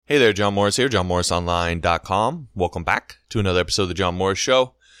Hey there, John Morris here, johnmorrisonline.com. Welcome back to another episode of The John Morris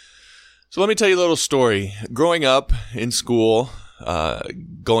Show. So let me tell you a little story. Growing up in school,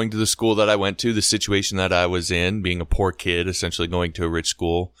 going to the school that I went to, the situation that I was in, being a poor kid, essentially going to a rich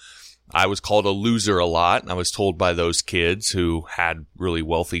school, I was called a loser a lot. I was told by those kids who had really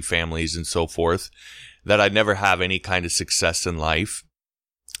wealthy families and so forth that I'd never have any kind of success in life.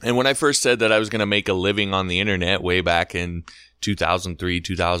 And when I first said that I was going to make a living on the internet way back in 2003,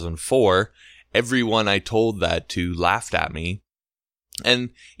 2004, everyone I told that to laughed at me.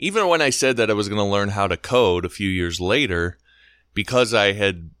 And even when I said that I was going to learn how to code a few years later, because I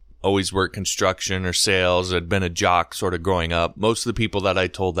had always worked construction or sales, had been a jock sort of growing up, most of the people that I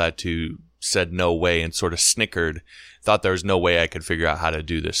told that to said no way and sort of snickered, thought there was no way I could figure out how to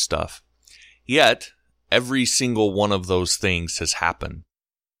do this stuff. Yet, every single one of those things has happened.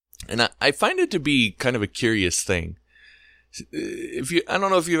 And I find it to be kind of a curious thing. I don't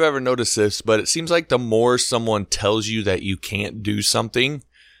know if you've ever noticed this, but it seems like the more someone tells you that you can't do something,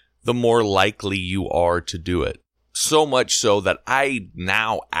 the more likely you are to do it. So much so that I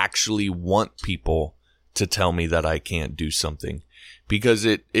now actually want people to tell me that I can't do something because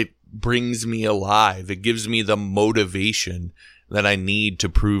it brings me alive. It gives me the motivation that I need to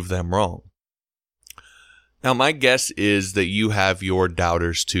prove them wrong. Now, my guess is that you have your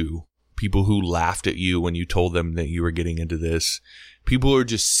doubters too. People who laughed at you when you told them that you were getting into this. People who are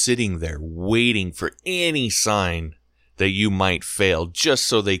just sitting there waiting for any sign that you might fail just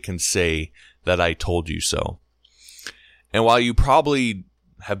so they can say that I told you so. And while you probably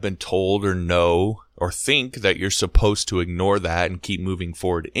have been told or know or think that you're supposed to ignore that and keep moving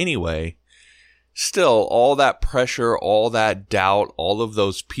forward anyway, still all that pressure, all that doubt, all of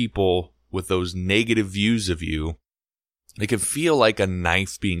those people with those negative views of you, it can feel like a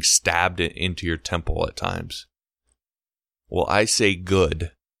knife being stabbed into your temple at times. Well, I say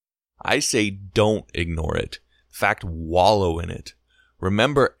good. I say don't ignore it. In fact, wallow in it.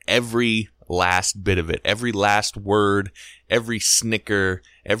 Remember every last bit of it, every last word, every snicker,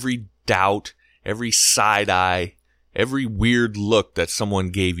 every doubt, every side eye, every weird look that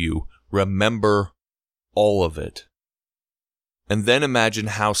someone gave you. Remember all of it. And then imagine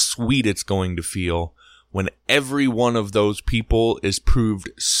how sweet it's going to feel when every one of those people is proved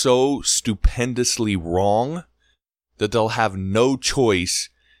so stupendously wrong that they'll have no choice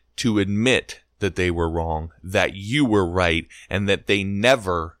to admit that they were wrong, that you were right, and that they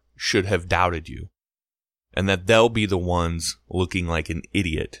never should have doubted you, and that they'll be the ones looking like an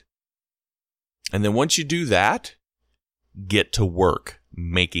idiot. And then once you do that, get to work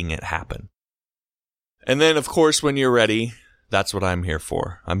making it happen. And then, of course, when you're ready, that's what I'm here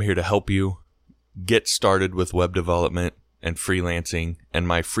for. I'm here to help you get started with web development and freelancing, and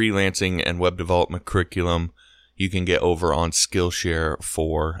my freelancing and web development curriculum you can get over on Skillshare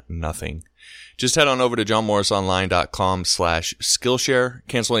for nothing. Just head on over to johnmorrisonline.com/Skillshare.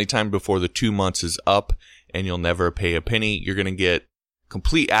 Cancel anytime before the 2 months is up, and you'll never pay a penny. You're going to get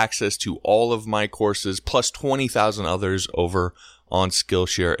complete access to all of my courses, plus 20,000 others over on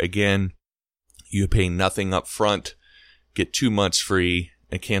Skillshare. Again, you pay nothing up front, get 2 months free,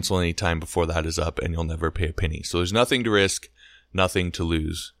 and cancel any time before that is up, and you'll never pay a penny. So there's nothing to risk, nothing to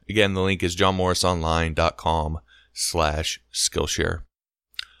lose. Again, the link is johnmorrisonline.com/Skillshare.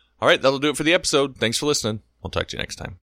 All right, that'll do it for the episode. Thanks for listening. We'll talk to you next time.